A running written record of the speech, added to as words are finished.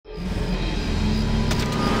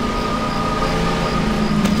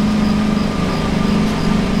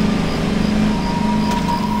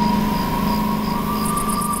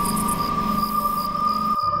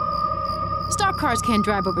cars can't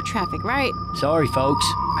drive over traffic, right? Sorry, folks.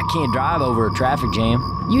 I can't drive over a traffic jam.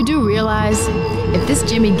 You do realize if this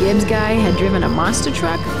Jimmy Gibbs guy had driven a monster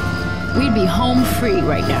truck, we'd be home free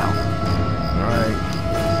right now. All right.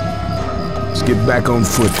 Let's get back on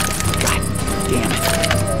foot. God damn it.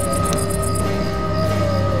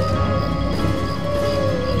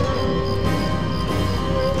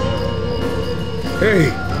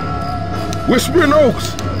 Hey, Whispering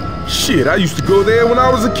Oaks. Shit, I used to go there when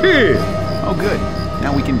I was a kid. Oh, good.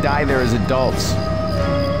 Now we can die there as adults.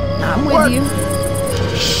 I'm with What? you.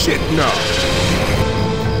 Shit, no.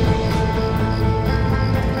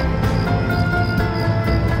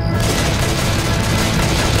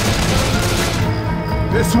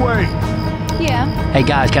 This way. Yeah. Hey,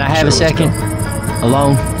 guys, can I have a second?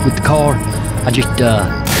 Alone with the car? I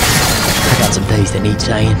got some things that need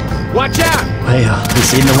saying. Watch out! Well,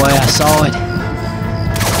 this isn't the way I saw it.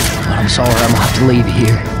 But I'm sorry I'm gonna have to leave you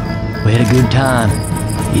here. We had a good time.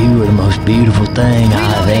 You were the most beautiful thing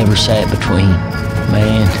I've ever sat between.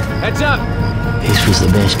 Man. Heads up! This was the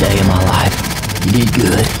best day of my life. You did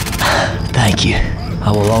good. Thank you.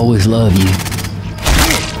 I will always love you.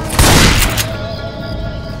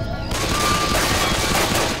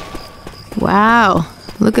 Wow.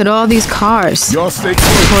 Look at all these cars. Y'all stay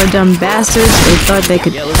close. Poor dumb bastards, they thought they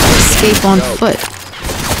could escape on foot.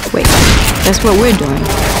 Wait, that's what we're doing.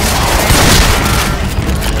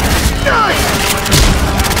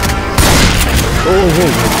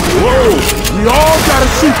 Whoa! We all gotta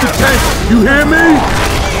shoot the tank. You hear me?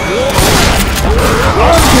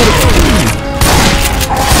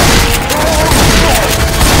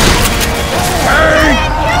 Hey!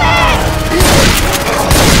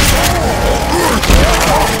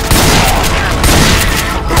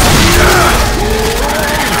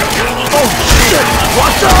 Oh shit!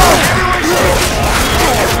 Watch out!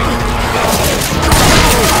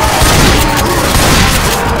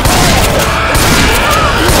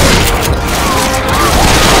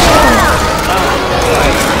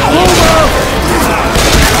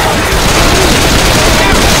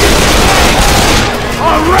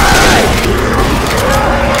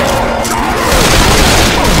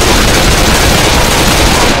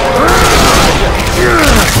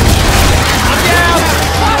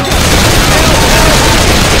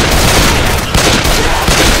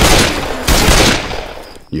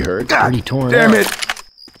 You heard? Pretty torn Damn up. it!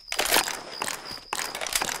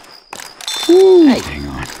 Woo. Hey, Hang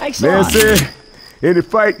on. Man said, any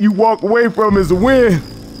fight you walk away from is a win.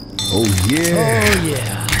 Oh yeah. Oh,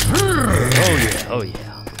 yeah. Oh, yeah. Oh,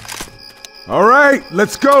 yeah. All right,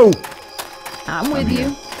 let's go. I'm with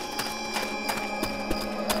you.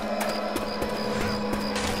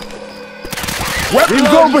 Weapons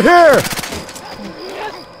over here.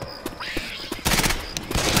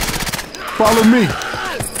 Follow me.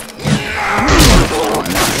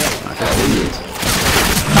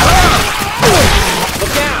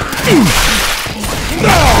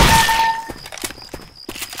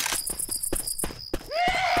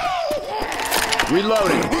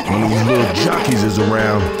 Reloading. One of these little jockeys is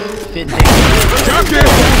around. Fit Jockey!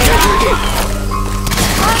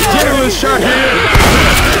 Get him a shot here.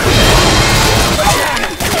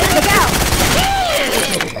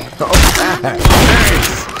 Nice.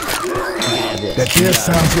 That there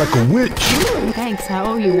sounds like a witch. Thanks, I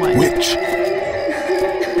owe you one. Witch.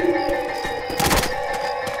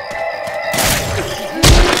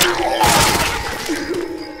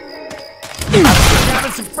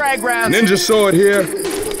 Having some frag rounds. Ninja sword here.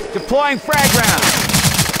 Deploying frag rounds.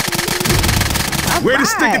 Way to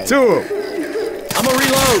stick it to him. I'm a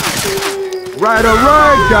reload. Right, all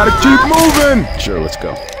right. Gotta keep moving. Sure, let's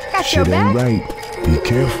go. Shit ain't right. Be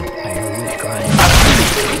careful.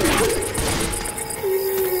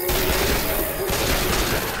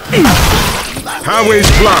 Highway's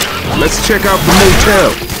blocked. Let's check out the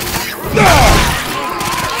motel.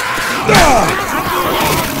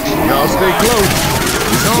 Y'all stay close.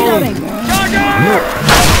 It's home.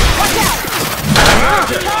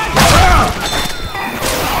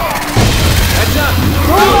 Heads up.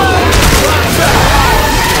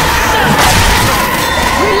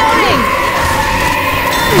 Reloading!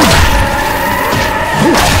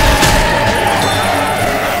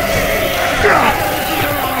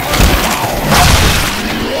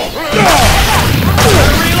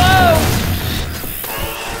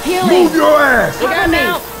 Healing! Move your ass. Look out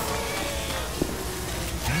now!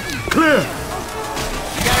 Clear.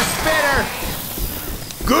 You got a spitter.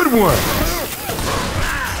 Good one.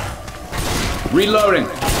 Reloading.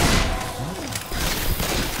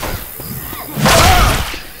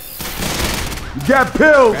 You got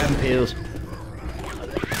pills. Grabbing pills.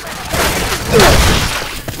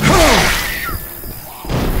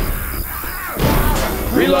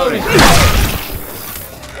 Reloading.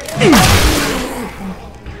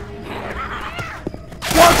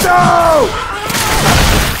 Watch out!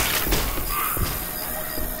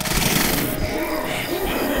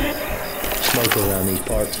 Smoke around these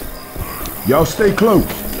parts. Y'all stay close.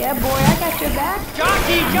 Yeah, boy, I got your back.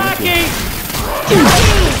 Jockey!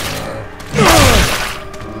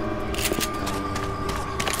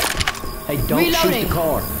 Hey, don't shoot Reloading. the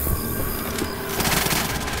car.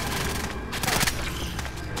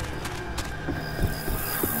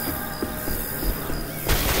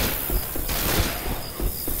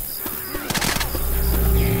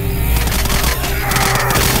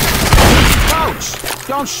 Coach,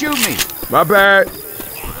 don't shoot me. My bad.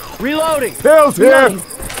 Reloading. Hell's here.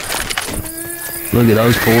 Look at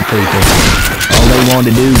those poor people. All they wanted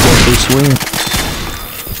to do was go for a swim.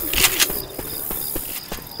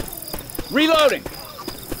 Reloading.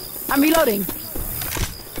 I'm reloading.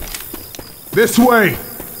 This way.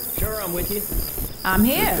 Sure, I'm with you. I'm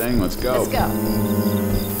here. Thing, let's go. Let's go.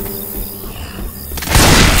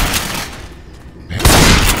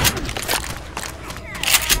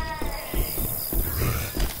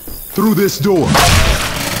 Through this door.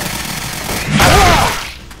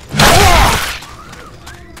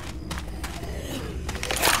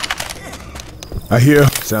 I hear.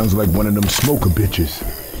 Sounds like one of them smoker bitches.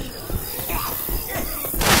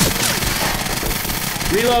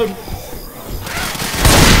 Reload.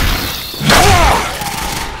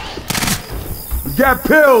 We got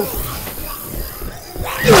pills.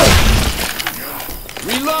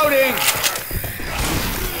 Reloading.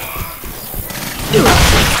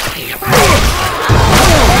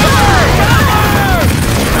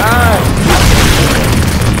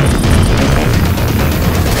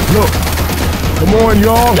 Look. Come on,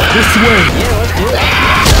 y'all. This way. Yeah, let's do it.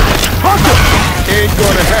 Hunter! Ain't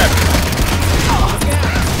gonna happen.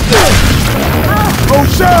 Oh,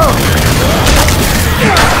 shove!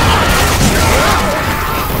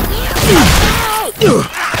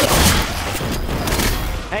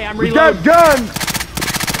 Hey, I'm We reloading. got guns!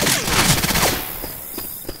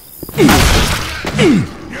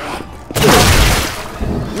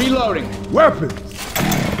 Reloading. Weapons!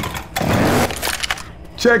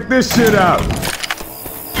 Check this shit out.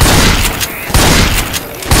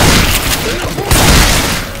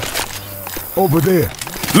 Over there.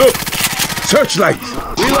 Look! Searchlights!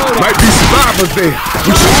 Might be survivors there.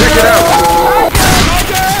 We should check it out.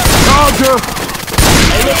 Soldier!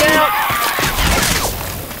 Hey, look out.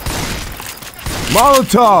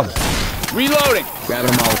 Molotov! Reloading. Grab a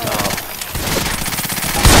Molotov.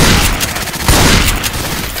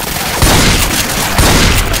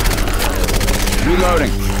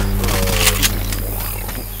 Reloading.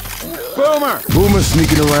 Boomer. Boomer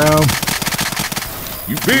sneaking around.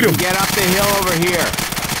 You beat him. Get up the hill over here.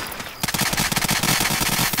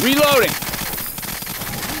 Reloading.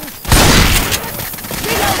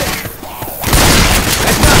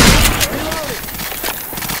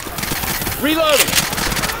 Reloading.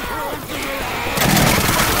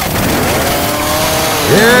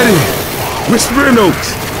 There it is. Whispering Oaks.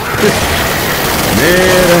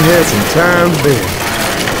 Man, I had some times there.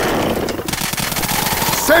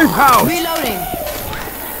 Safe house. Reloading.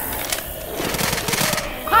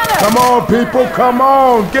 Come on, people. Come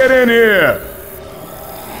on. Get in here.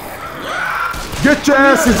 Get your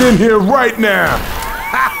asses in here right now.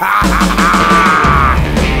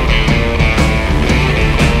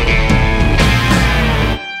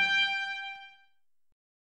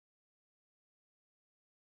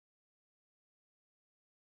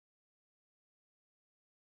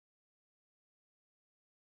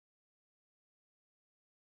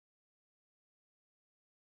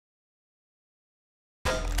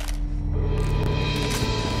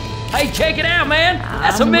 Hey, check it out, man.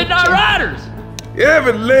 That's some Midnight Riders.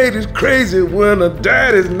 Every lady's crazy when her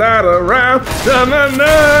daddy's not around. Na na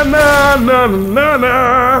na na na na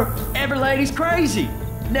na. Every lady's crazy.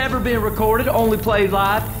 Never been recorded, only played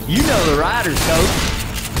live. You know the Riders,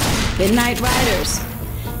 Coach. Midnight Riders.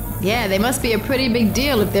 Yeah, they must be a pretty big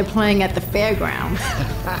deal if they're playing at the fairground.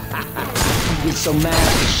 I get so mad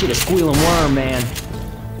I can shit a squealing worm, man.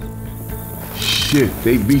 Shit,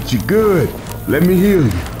 they beat you good. Let me heal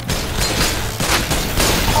you.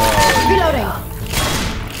 Reloading.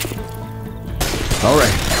 All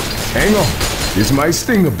right, hang on. This might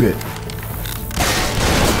sting a bit.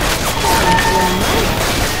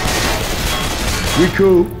 We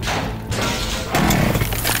cool.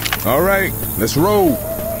 All right, let's roll.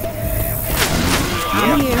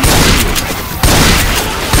 I'm here.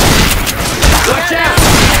 Watch out.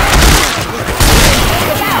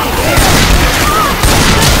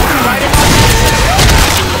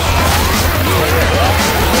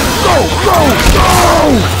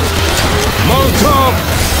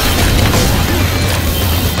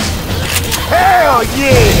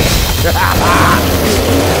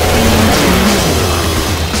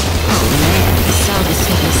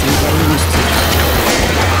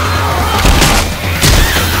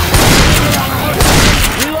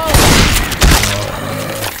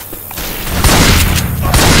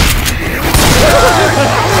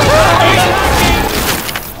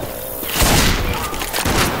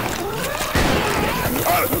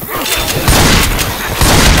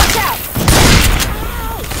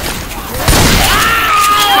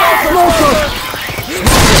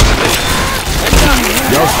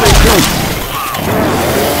 Y'all stay close.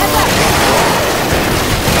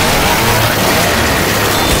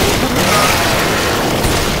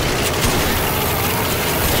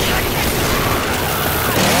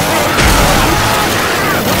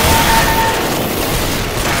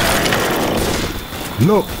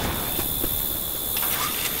 Look.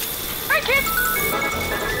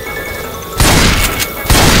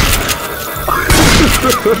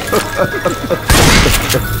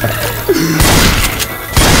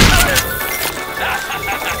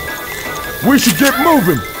 We should get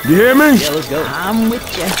moving. You hear me? Yeah, let's go. I'm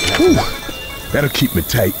with you. Whew. That'll keep me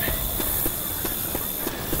tight.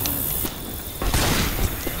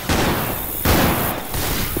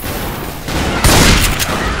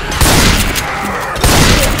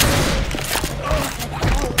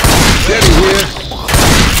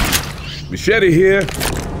 Machete here.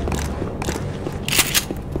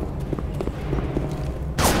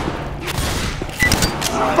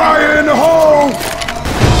 Fire in the hole!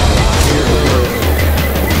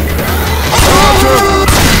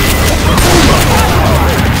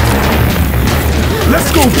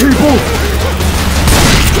 Let's go, people!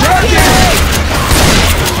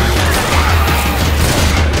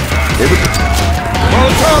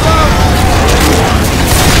 Molotov out!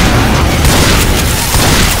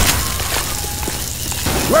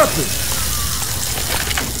 Weapons!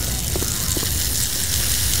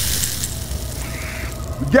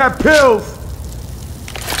 We got pills!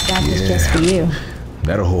 That was just for you.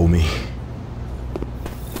 That'll hold me.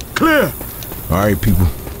 Clear! Alright, people.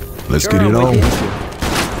 Let's get it on.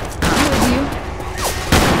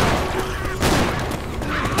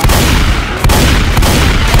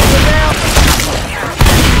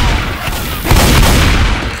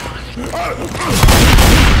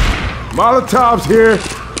 Molotov's here.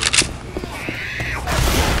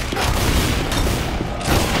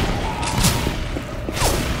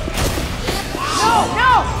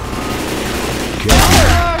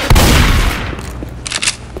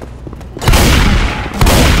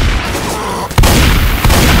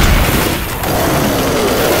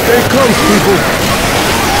 Stay close, people.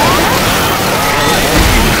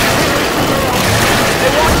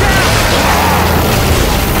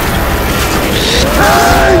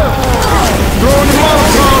 Hey! Throwing the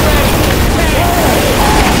Molotov.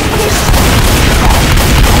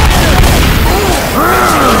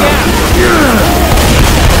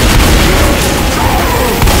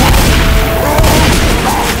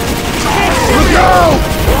 Look out!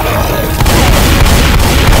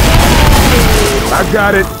 I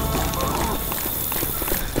got it.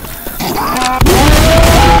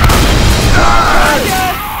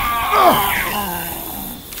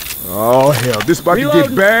 Oh hell, this about to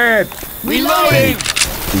get bad. Reloading!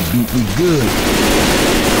 They beat me good.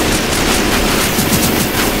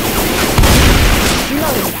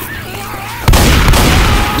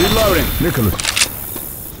 Reloading! Nicholas.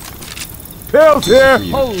 Pills here!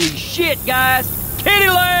 Holy shit, guys!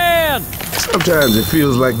 Kittyland! Sometimes it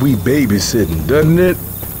feels like we babysitting, doesn't it?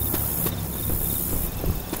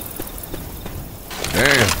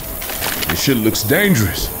 Damn, this shit looks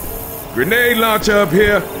dangerous. Grenade launcher up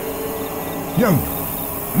here. Young,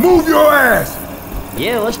 move your ass!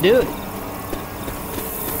 Yeah, let's do it.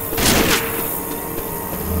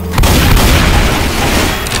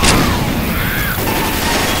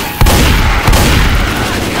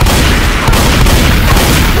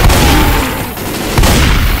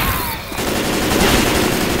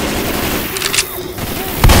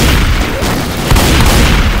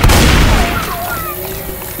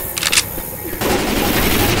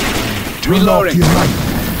 Turn off your light.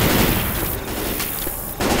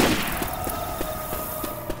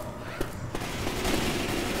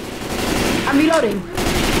 I'm reloading.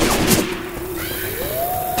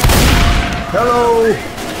 Hello.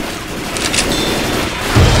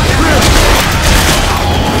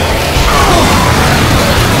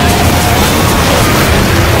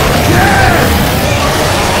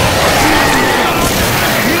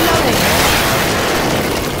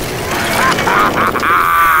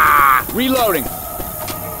 Reloading!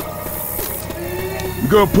 You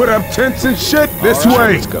gonna put up tents and shit? This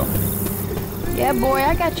way. Let's go. Yeah, boy,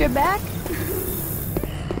 I got your back.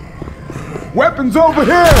 Weapons over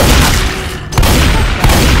here!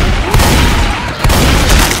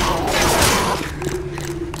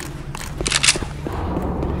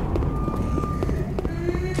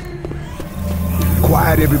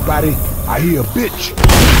 Quiet, everybody. I hear a bitch.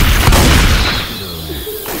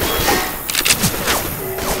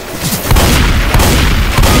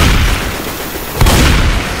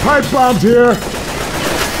 Pipe bombs here.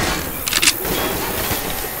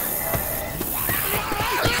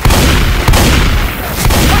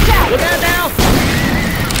 Look out now!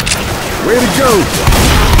 Way to go!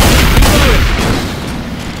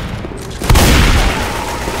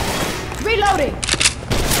 Reloading!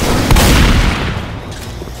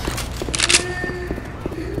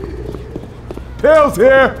 Tails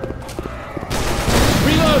here!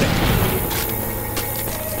 Reloading!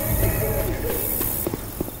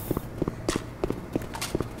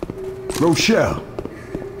 Rochelle.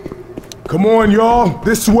 Come on, y'all.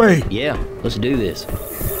 This way. Yeah, let's do this.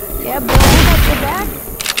 Yeah, boy, I got your back.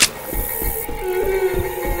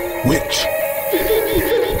 Witch.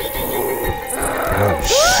 Oh,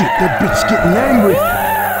 shit. That bitch getting angry.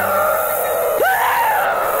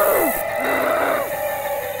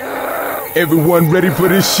 Everyone ready for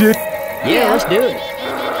this shit? Yeah, let's do it.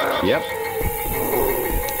 Yep.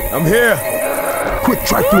 I'm here. Quit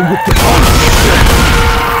trifling with the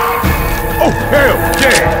Oh, hell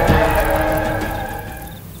yeah!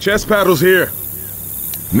 Chest paddles here.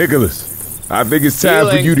 Nicholas, I think it's time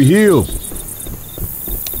for Healing. you to heal.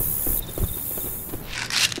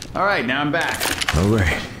 All right, now I'm back. All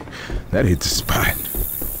right. That hit the spot.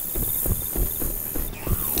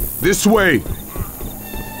 This way.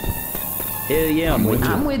 Hell yeah, I'm with you.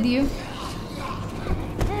 I'm with you.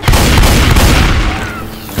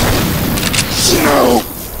 No!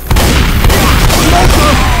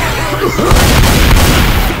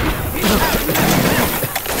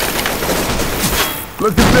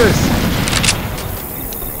 Look at this.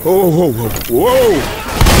 Oh, whoa, whoa, whoa.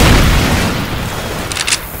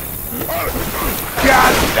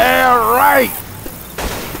 Goddamn right.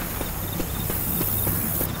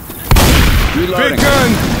 Reloading. Big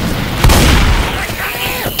gun.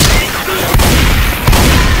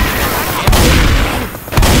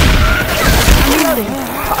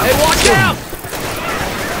 Hey, watch out!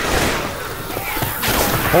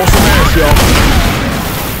 Hold some ass, y'all.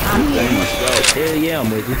 Hell yeah, I'm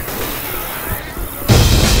with you.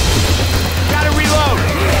 Gotta reload!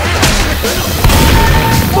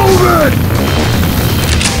 Move it!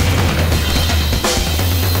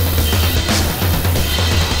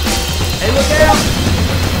 Hey, look out!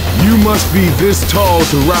 You must be this tall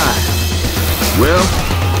to ride. Well,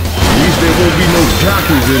 at least there won't be no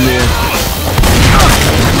jockeys in there.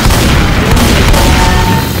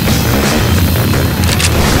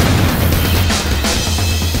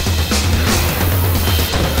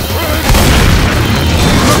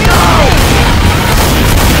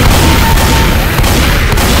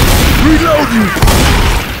 Reloading!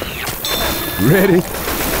 Ready?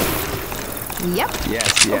 Yep.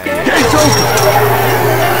 Yes, yeah. Gates open!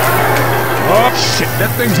 Oh, shit,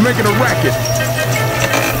 that thing's making a racket.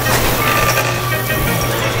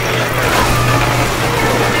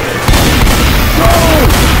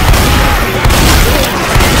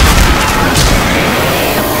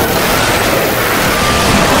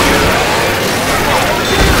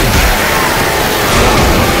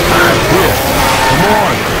 Come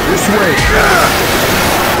on, this way.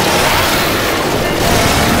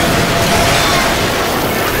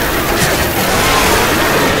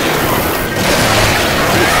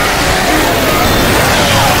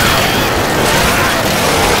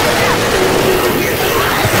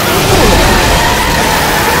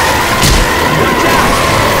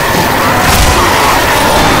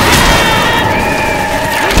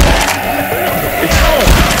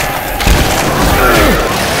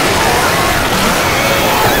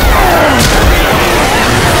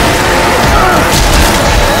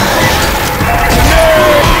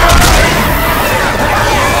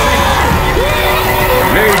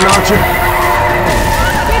 Launcher.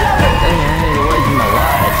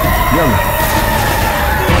 Yummy.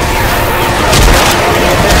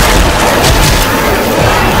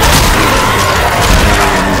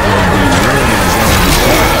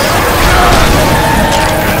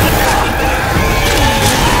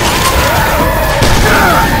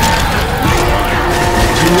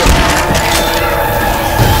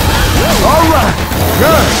 All right,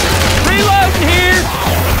 good. Reloading here!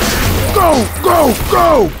 Go! Go,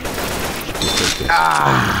 go, go!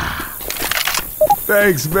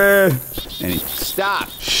 Thanks, man. Stop.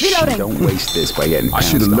 Reloading. Don't waste this by getting I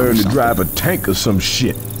should have learned to drive a tank or some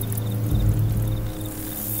shit.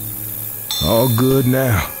 All good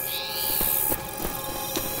now.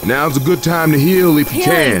 Now's a good time to heal if you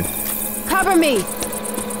Healing. can. Cover me.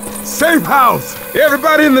 Safe house!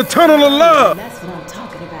 Everybody in the tunnel of love! That's what I'm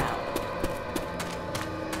talking about.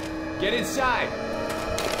 Get inside.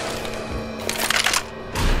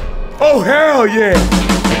 Oh, hell yeah!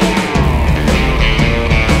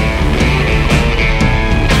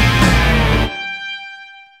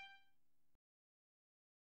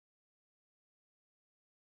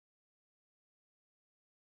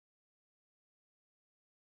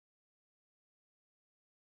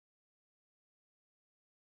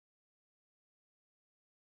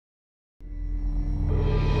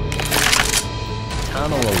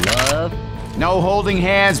 Tunnel of love? No holding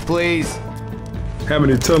hands, please. How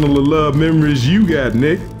many tunnel of love memories you got,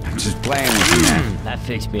 Nick? I'm just playing with you, man. That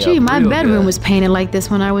fixed me up. Gee, my real bedroom good. was painted like this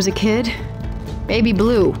when I was a kid. Baby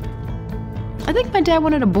blue. I think my dad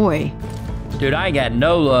wanted a boy. Dude, I ain't got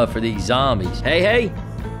no love for these zombies. Hey, hey!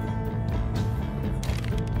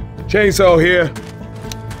 Chainsaw here.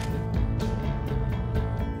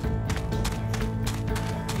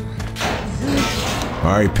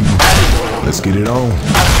 All right, people. Let's get it on.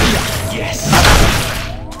 Yes!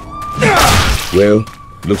 Well,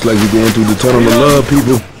 looks like we're going through the tunnel of love,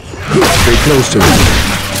 people. Stay close to me.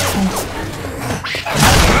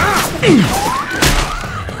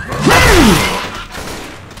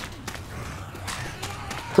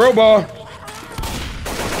 Crowbar.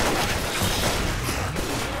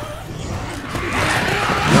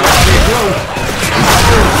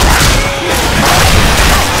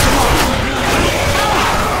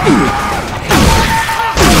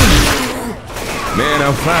 Man,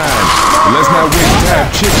 I'm fine. Let's not waste time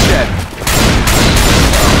chit-chatting.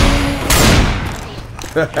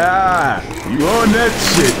 You on that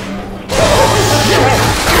shit?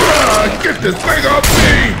 Get this thing off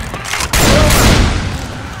me!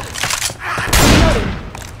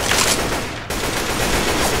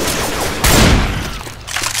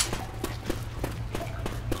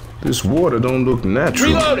 This water don't look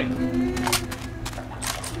natural. Reloading.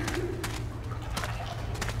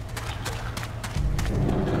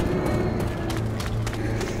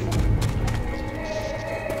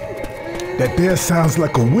 That there sounds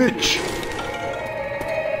like a witch.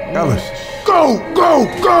 Ellis, go, go,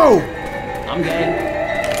 go! I'm game.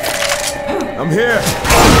 I'm here.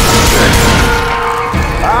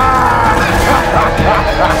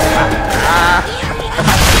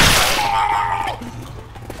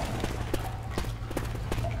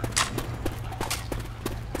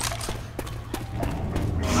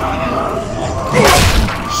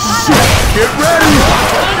 Shit, get ready!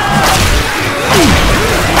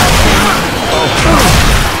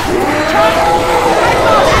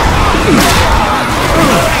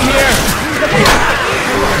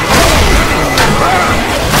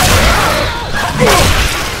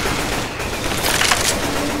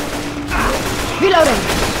 Reloading.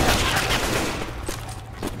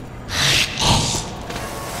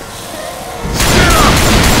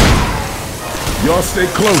 Y'all stay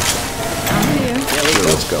close. I'm here. Sure,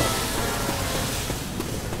 let's go.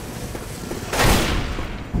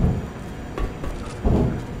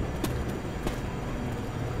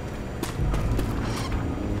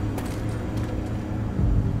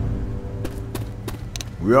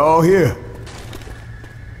 We're all here.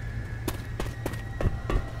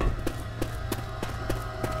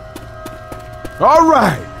 All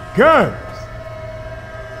right, guns.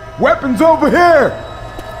 Weapons over here.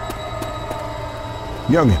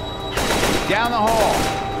 Youngin. Down the hall.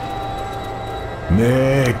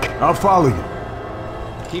 Nick, I'll follow you.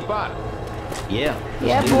 Keep on. Yeah.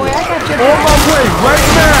 Yeah, boy, I got your On my way, right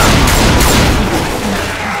now.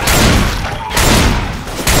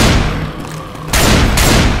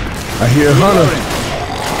 I hear Hunter.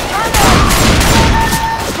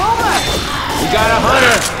 We got a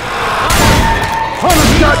hunter.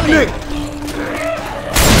 Hunter's got Nick.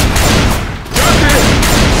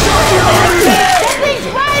 That thing's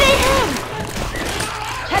right at him!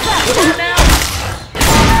 Heads up!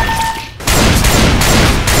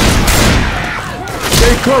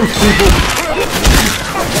 Stay close, people.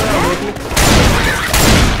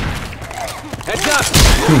 Heads up.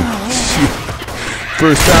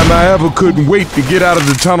 First time I ever couldn't wait to get out of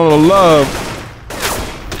the tunnel of love.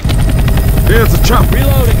 There's a chopper.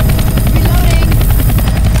 Reloading.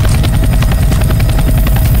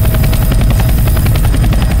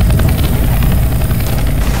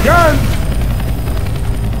 Gun!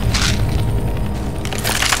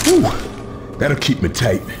 Whew, that'll keep me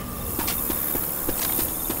tight.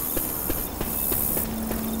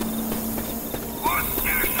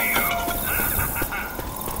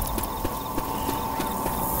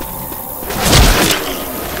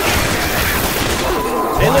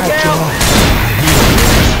 Hey, look out!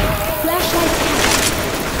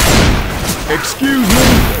 Excuse me,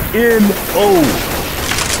 N.O.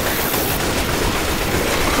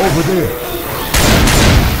 Over there.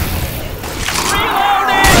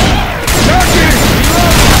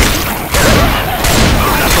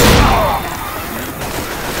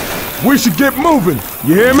 We should get moving.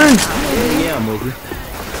 You hear me? Yeah, I'm with you.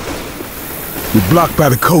 We're blocked by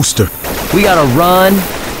the coaster. We gotta run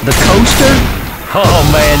the coaster? Oh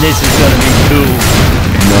man, this is gonna be cool.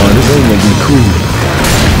 No, this ain't gonna be cool.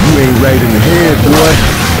 You ain't right in the head, boy.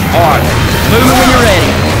 Alright, move it when you're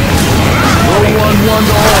ready. Roll 1-1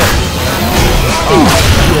 to all. Oh,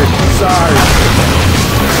 shit. Sorry.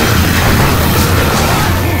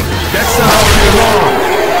 That sounds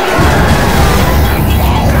wrong.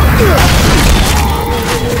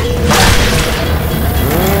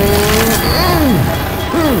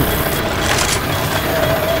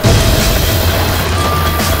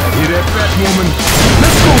 Hear that fat woman?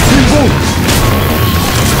 Let's go, people!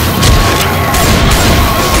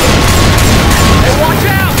 Hey, watch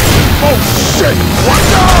out! Oh, shit!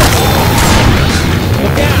 Watch out!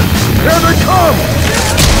 Look out! Here they come!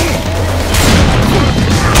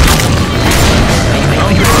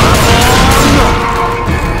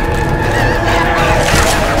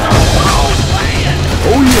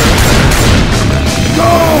 Oh, yeah! Go!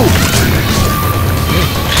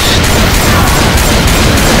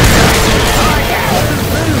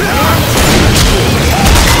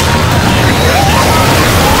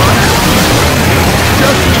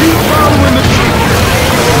 Just keep following the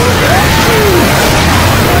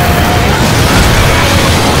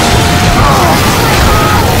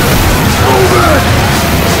Move it!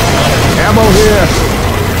 Ammo here!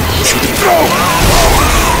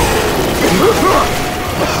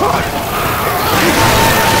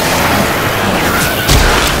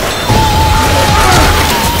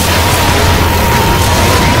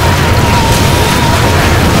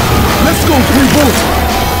 Let's go, people!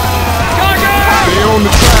 Stay on the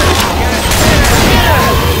track.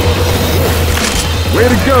 Way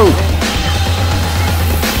to go!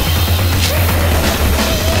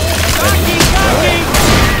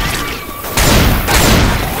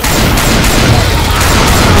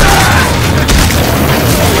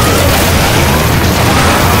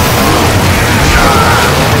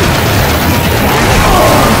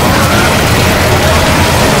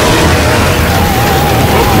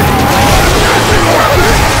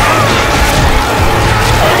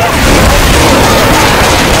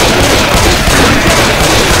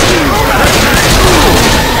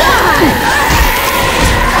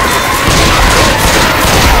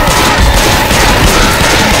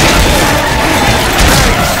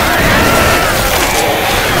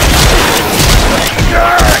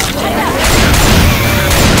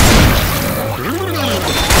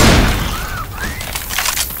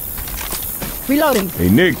 Reloading. Hey,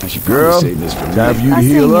 Nick, girl, time for you to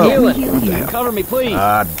heal up. Cover me, please.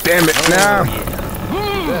 Damn it now.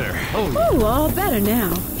 Ooh, all better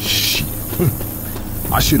now. Shit.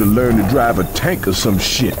 I should have learned to drive a tank or some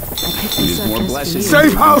shit. There's more blessings.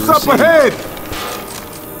 Safe house up ahead!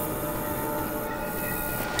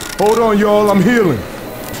 Hold on, y'all, I'm healing.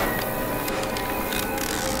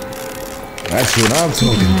 That's what I'm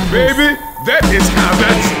talking about. Baby, that is how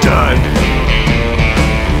that's done.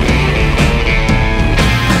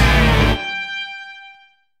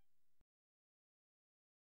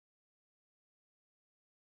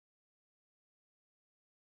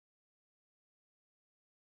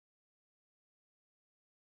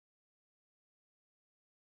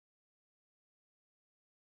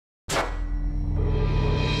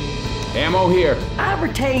 Ammo here. I ever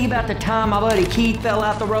tell you about the time my buddy Keith fell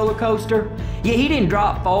out the roller coaster? Yeah, he didn't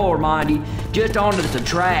drop forward, mind you, just onto the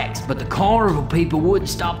tracks, but the Carnival people wouldn't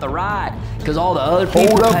stop the ride, because all the other people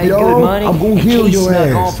Hold up, paid y'all. good money. I'm gonna and heal Keith your snuck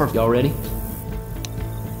ass. on for... Y'all ready?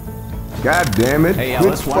 God damn it. Hey, Quit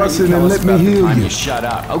Ellis, why don't you fussing tell and us let me about the heal time you. you shut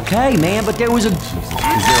up? Okay, man, but there was a... Is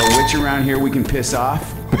there a witch around here we can piss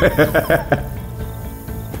off?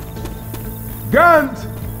 Guns!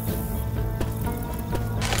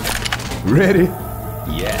 Ready?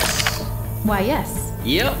 Yes. Why, yes.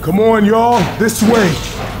 Yep. Come on, y'all. This way.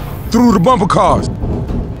 Through the bumper cars.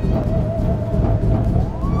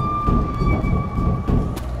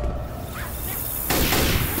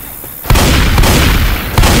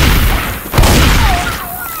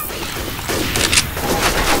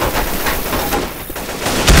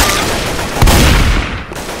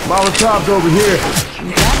 Molotov's over here.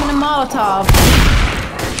 Grabbing a Molotov.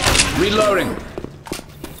 Reloading.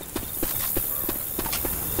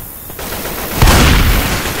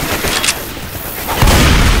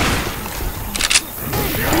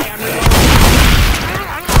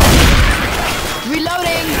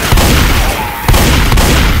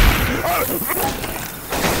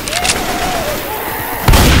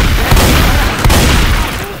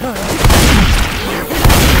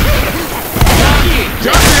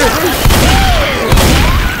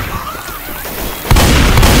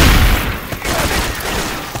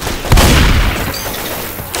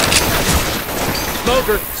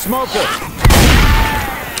 Smoker!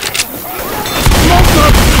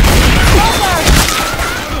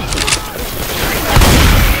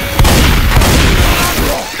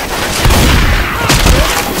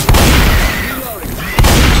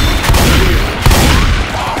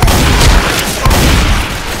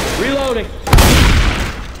 Reloading.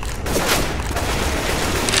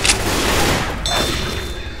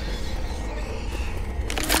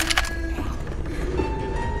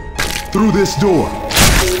 Through this door.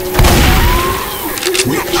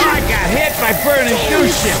 I got hit by burning shoe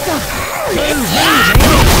shit.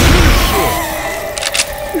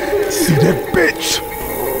 See that bitch?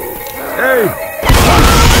 Hey!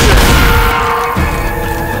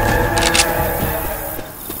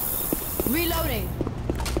 Reloading.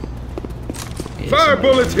 Fire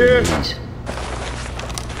bullets here!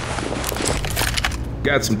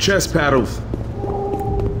 Got some chest paddles.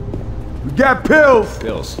 We got pills!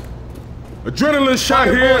 Pills. Adrenaline shot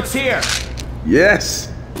Fire here! bullets here. Yes!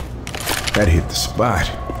 That hit the spot.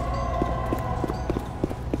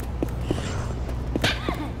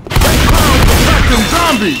 Attack them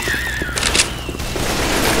zombies!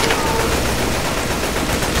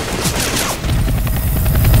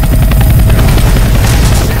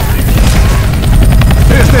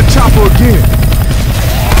 There's that chopper again!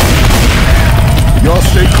 Y'all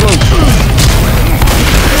stay close.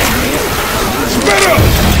 Spit up!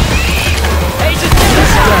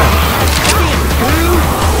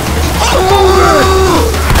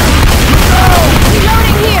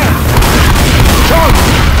 Reloading here.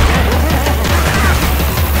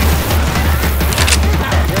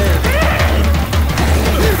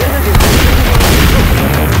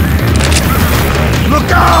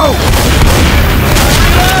 Look out!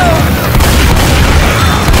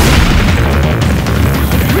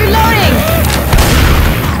 Reloading.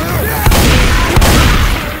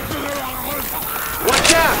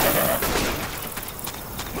 Watch out.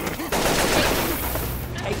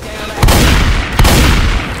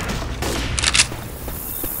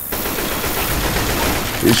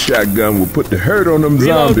 This shotgun will put the hurt on them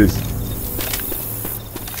zombies.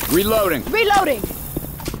 Reloading. Reloading.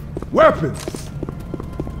 Weapons!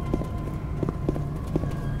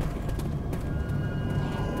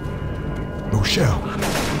 No shell.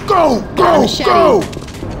 Go! Go! Machete. Go!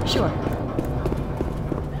 Sure.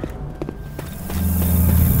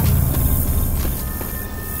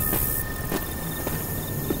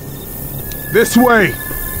 This way!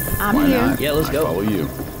 I'm here. Yeah, let's go. Follow you.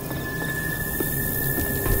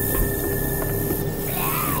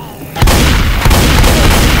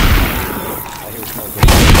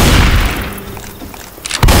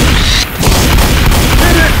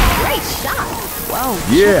 Great shot. Whoa.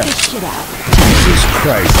 Yeah. Check this shit out. Jesus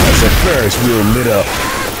Christ, that's a Ferris wheel lit up.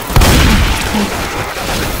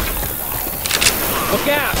 Look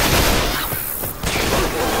out.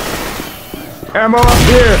 Ammo up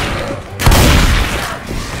here!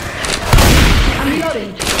 I'm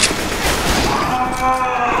reloading.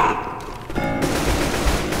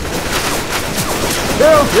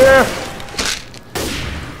 Help here!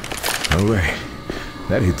 Alright,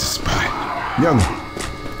 that hit the spot. Young one.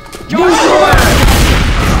 Move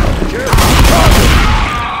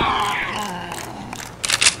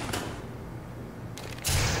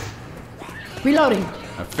Reloading.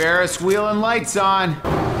 A Ferris wheel and lights on.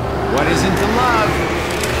 What isn't to love?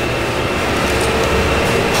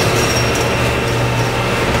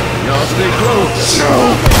 Y'all stay close.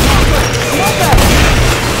 No!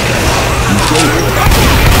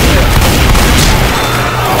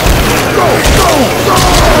 Go, go, go!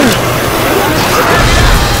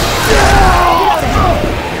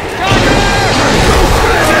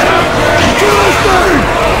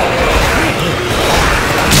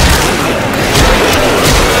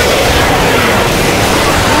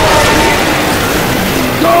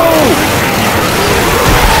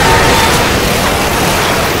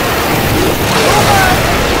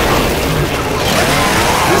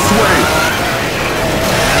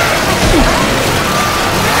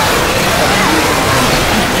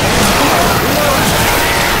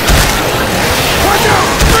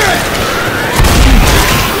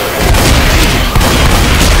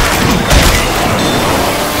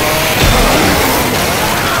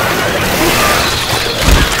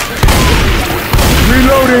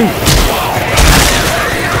 Reloading!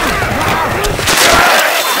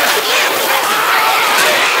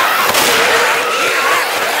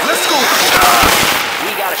 Let's go!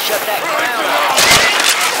 We gotta shut that ground off.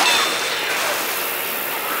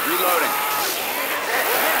 Reloading.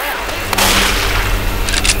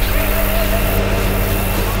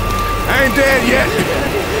 I ain't dead yet.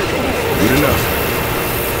 Good enough.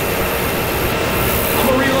 I'm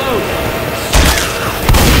a reload.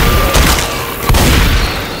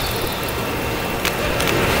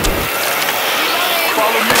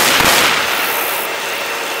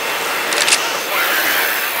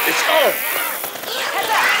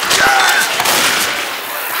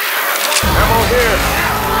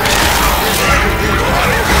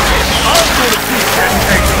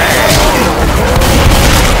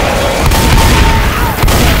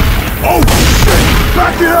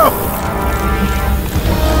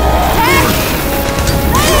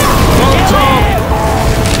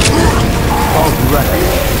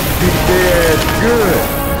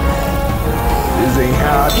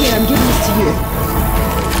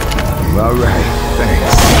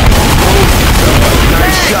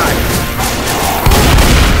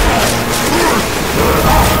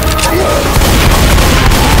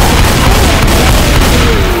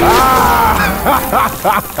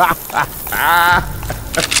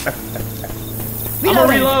 I'ma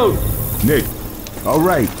reload. Nick, all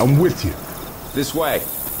right, I'm with you. This way.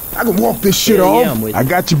 I can walk this shit Yeah, off. I'm with you. I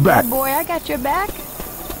got your back. Boy, I got your back.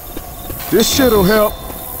 This shit'll help.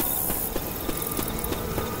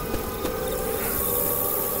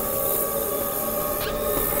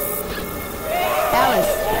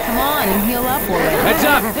 Alice, come on and heal up already. Heads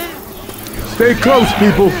up. Stay close,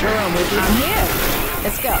 people. I'm here.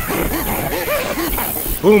 Let's go.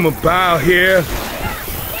 Boom about here.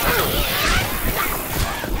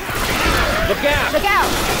 Look out. Look out!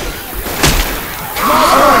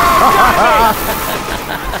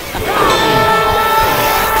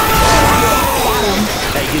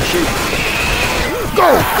 Hey, good shoot. Go!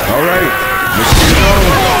 All right. Let's get it on.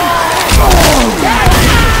 Damn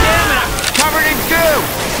it, I'm covered in goo.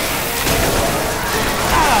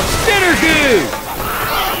 Ah, bitter goo.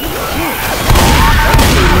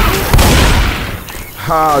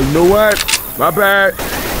 Ah, you know what? My bad.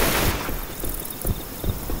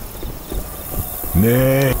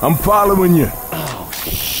 Nah, I'm following you.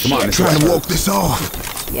 Come on, I'm trying to walk this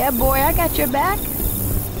off. Yeah, boy, I got your back.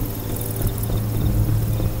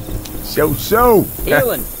 So.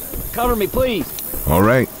 Healing. Cover me, please. All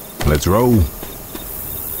right, let's roll.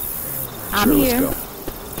 I'm here. Let's go.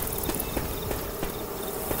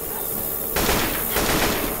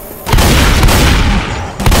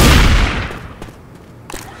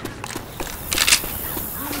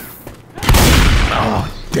 Oh,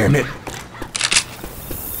 damn it.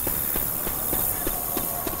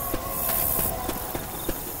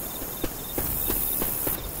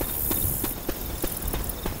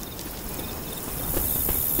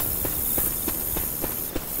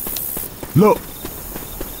 Look.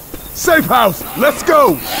 Safe house. Let's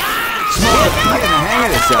go. You're getting the hang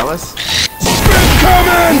of this, Ellis. Spin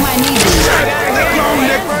coming. You might need these. That long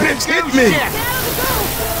neck bitch hit me.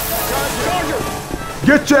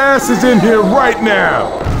 Get your asses in here right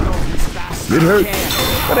now. It hurt.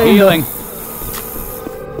 But ain't Healing.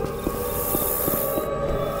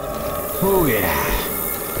 Oh, yeah.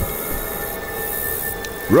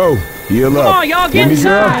 Ro, heal up. Come on, y'all, get Hear me,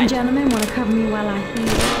 girl? inside. Gentlemen, want to cover me while I heal?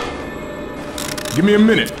 Give me a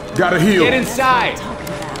minute. Gotta heal. Get inside.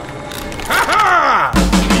 Ha ha!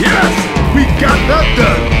 Yes! We got that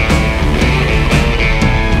done!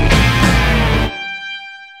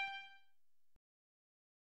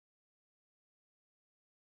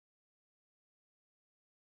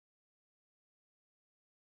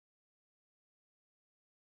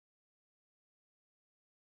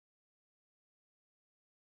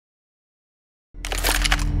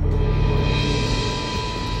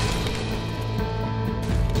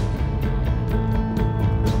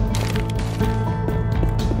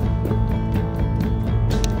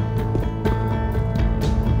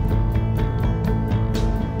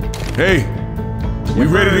 Hey, we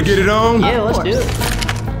ready to get it on? Yeah, let's do it.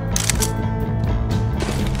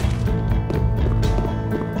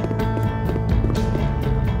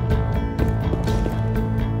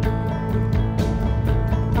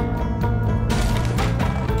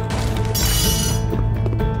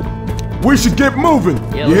 We should get moving.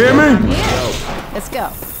 Yeah, You hear let's me? Let's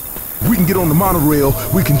go. We can get on the monorail.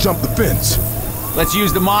 We can jump the fence. Let's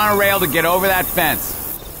use the monorail to get over that fence.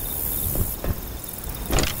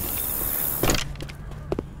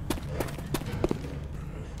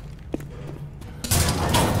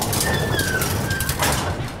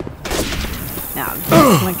 Now,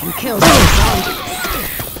 this one can kill some zombies.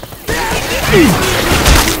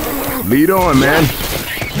 Lead on, man.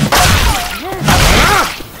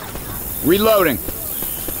 Reloading.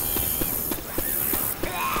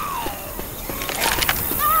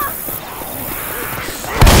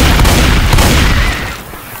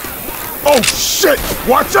 Oh, shit!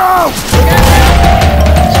 Watch out!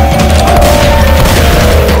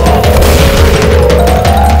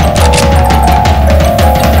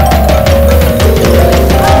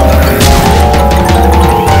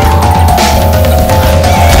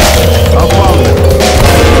 I'll follow you.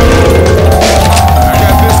 I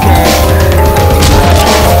got this, man.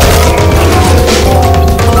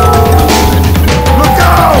 Look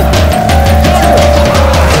out!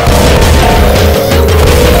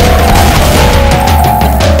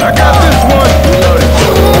 I got this one.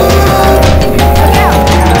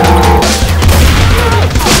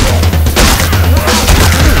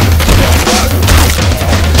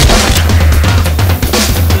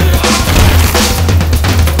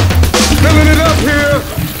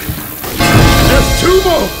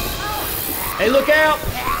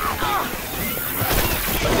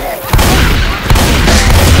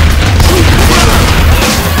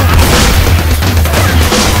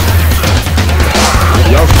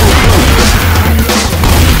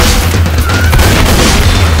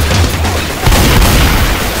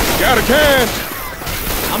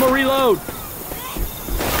 I'm gonna reload.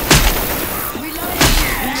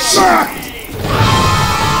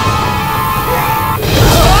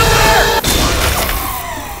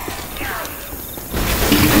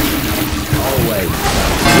 Always.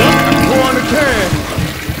 Go on the can.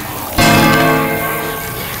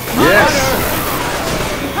 Yes.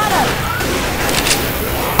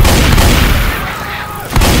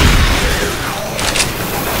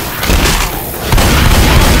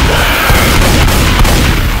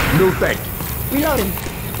 No thank you. Reloading.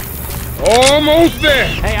 Almost there.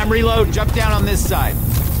 Hey, I'm reloading. Jump down on this side.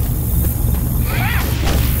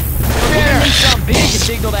 There. Something big to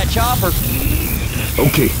signal that chopper.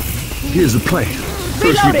 Okay, here's the plan.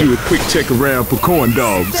 First we do a quick check around for corn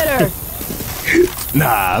dogs.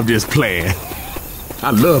 Nah, I'm just playing.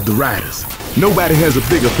 I love the riders. Nobody has a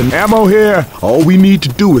bigger ammo here. All we need to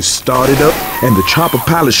do is start it up, and the chopper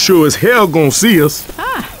pilot sure as hell gonna see us.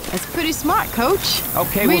 Ah, that's pretty smart, Coach.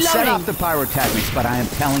 Okay, we'll set Reloading. off the pyrotechnics, but I am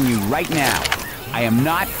telling you right now, I am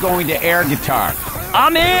not going to air guitar.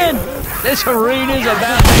 I'm in. This arena's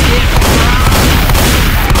about to get.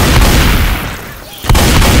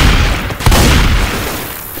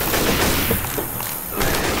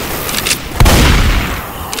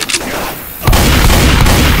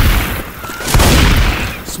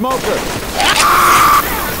 Smoker!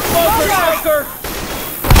 Smoker!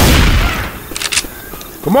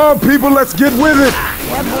 Come on, people, let's get with it.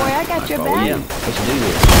 Yeah, boy, I got your back. Yeah, let's do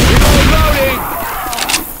this. Reloading!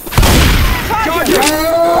 Charger!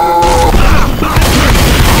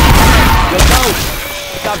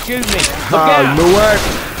 Stop shooting me. Look You out. know what?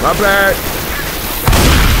 My bad.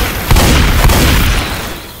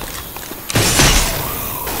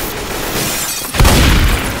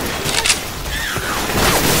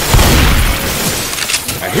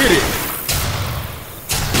 I hit it.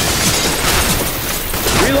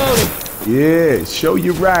 Reloading! Yeah, show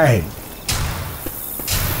you right.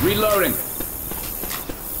 Reloading.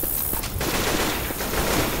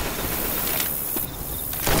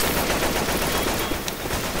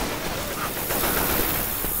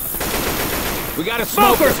 We got a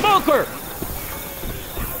smoker! Smoker!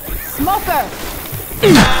 Smoker!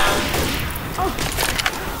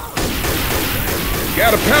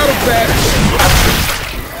 Got a powder pack.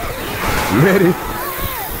 Ready?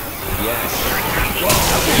 Yes.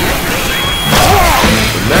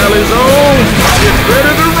 Finale's on. Get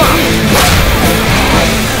ready to rock.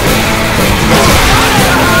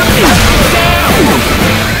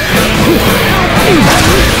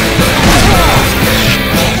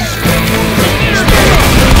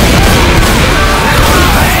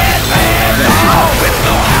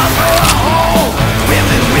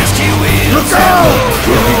 Look out! If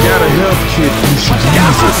you got a health kit, you should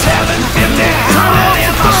use it.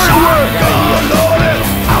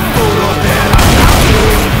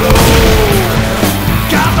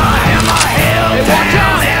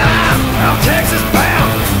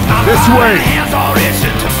 This way.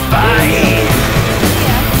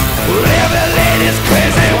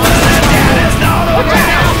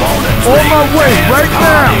 On my way right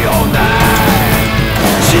now.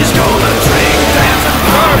 She's gonna drink, dance, and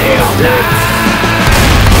party all night.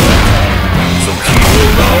 So keep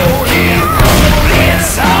rolling,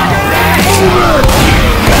 it's alright.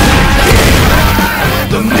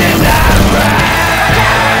 The midnight ride.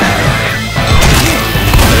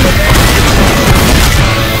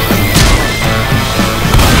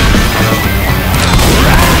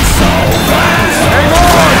 Ride so fast. Hang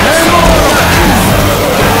on, hang on.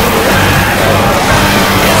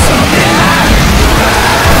 It's a midnight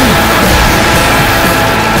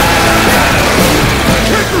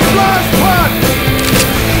hit the fly spot!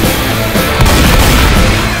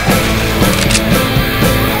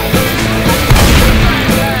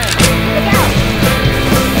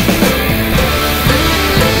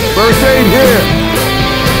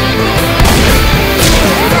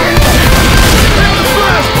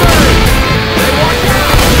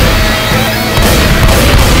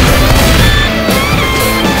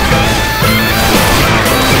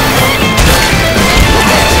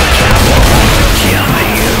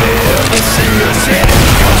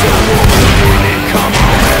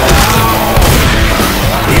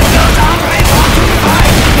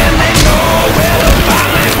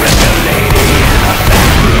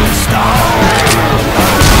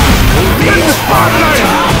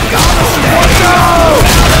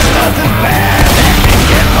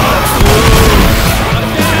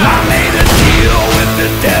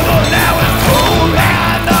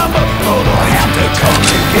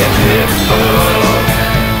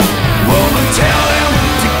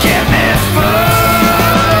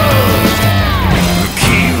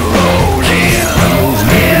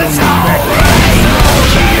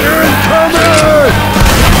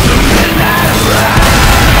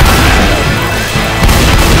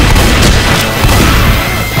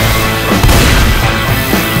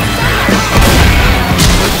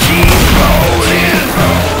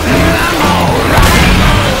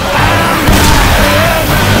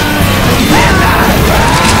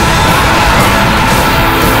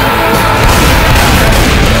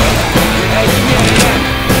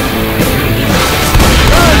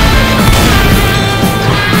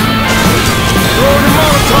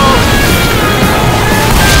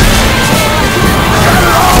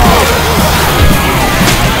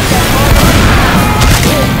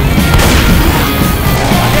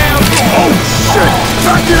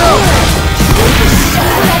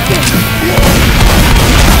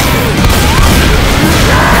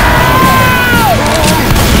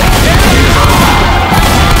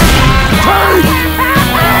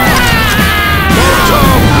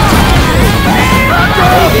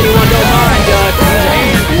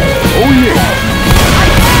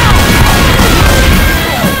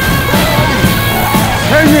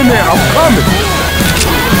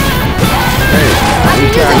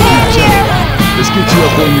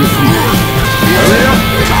 up on your feet. Hurry up.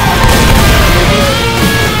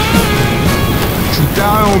 You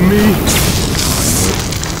die on me.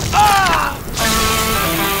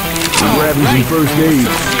 Grab some first aid.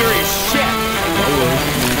 Serious shit.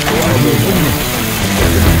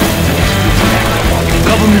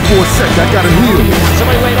 Cover me for a sec. I gotta heal.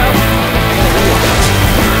 Somebody wait up.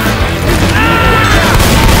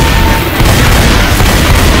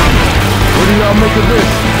 What do y'all make of this?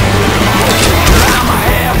 I'm a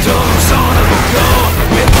half-ton son of a gun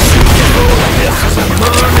with the shooting full of pistols and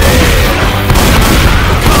money.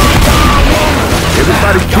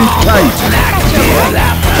 Everybody keep tight.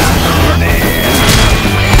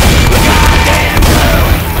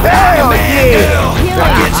 Hell yeah!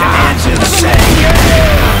 Get your hands in the sand.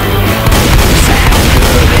 Sounds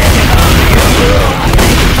good living under your roof. You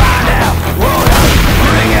can find out what I'm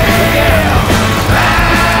bringing.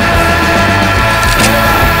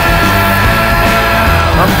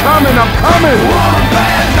 I'm coming.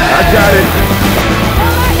 I got it.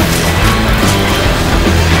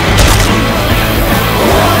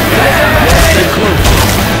 Stay close.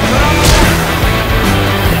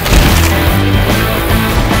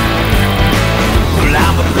 Well,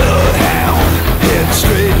 I'm a bloodhound, heading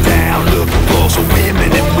straight down, looking for some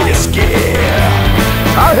women and whiskey.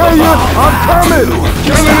 I hear you. I'm coming.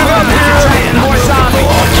 Killing it up here. More zombie.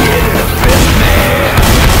 Kid in a prison man.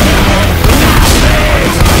 Nice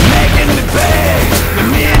legs, making me beg. The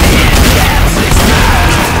many and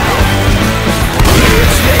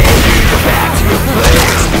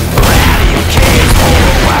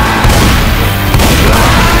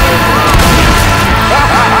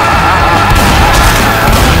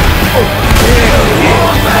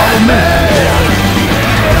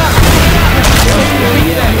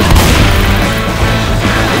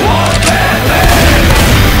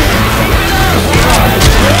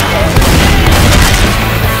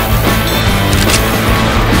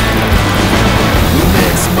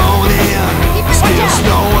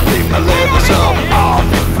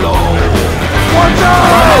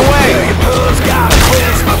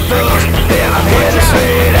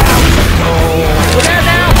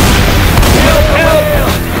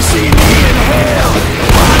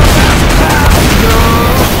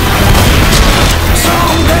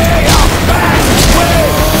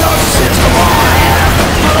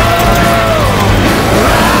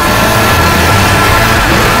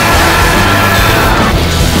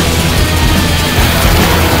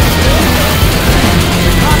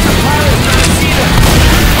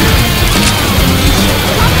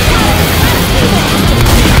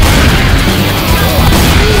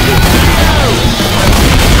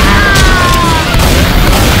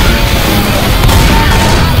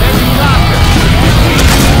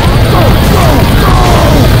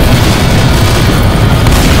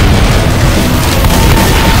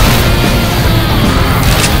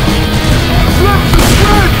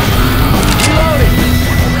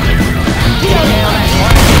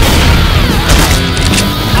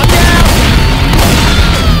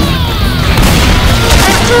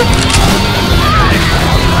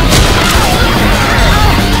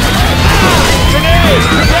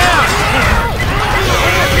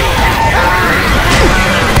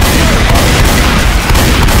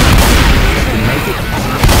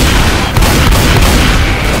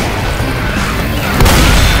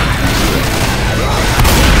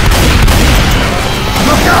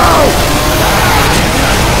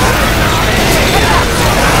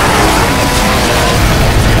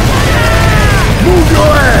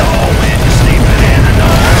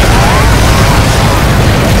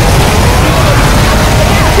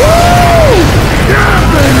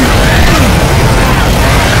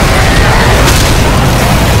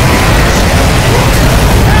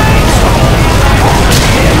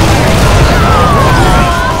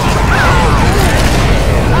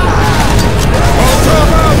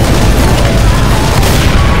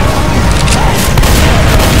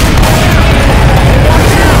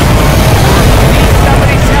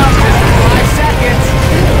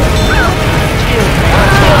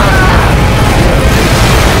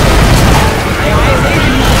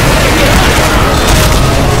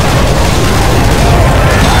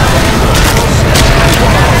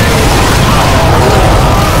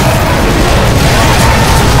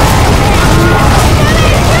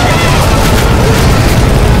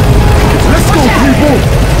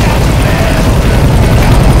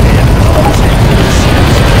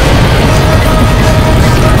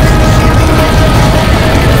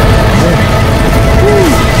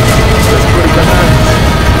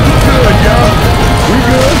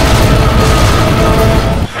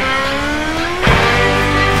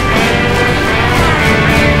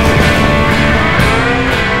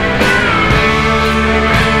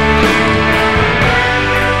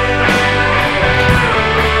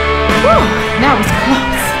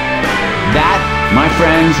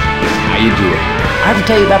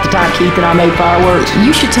tell you about the time Keith and I made fireworks?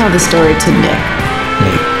 You should tell the story to Nick.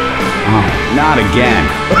 Nick. Oh, not again.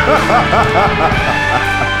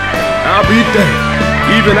 I'll be damned.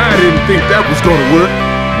 Even I didn't think that was gonna work.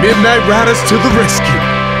 Midnight Riders to the rescue.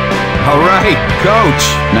 All right, Coach.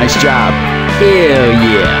 Nice job. Hell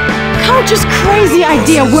yeah. Coach's crazy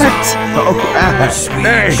idea worked. All right,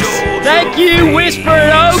 thanks. Thank you,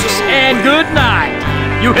 Whispering Oaks, and good night.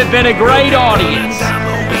 You have been a great audience.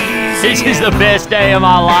 This is the best day of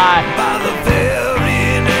my life.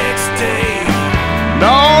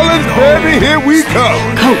 Nolan's baby, here we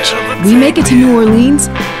come. Coach, we make it to New Orleans,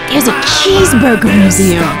 there's a cheeseburger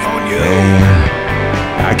museum.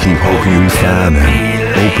 I keep hoping we find an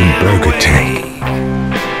open burger tank.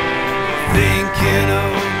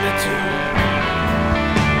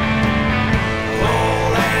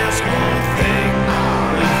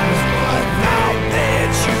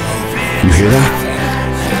 You hear that?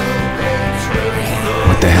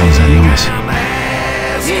 What the hell is that noise?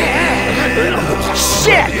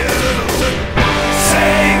 Shit!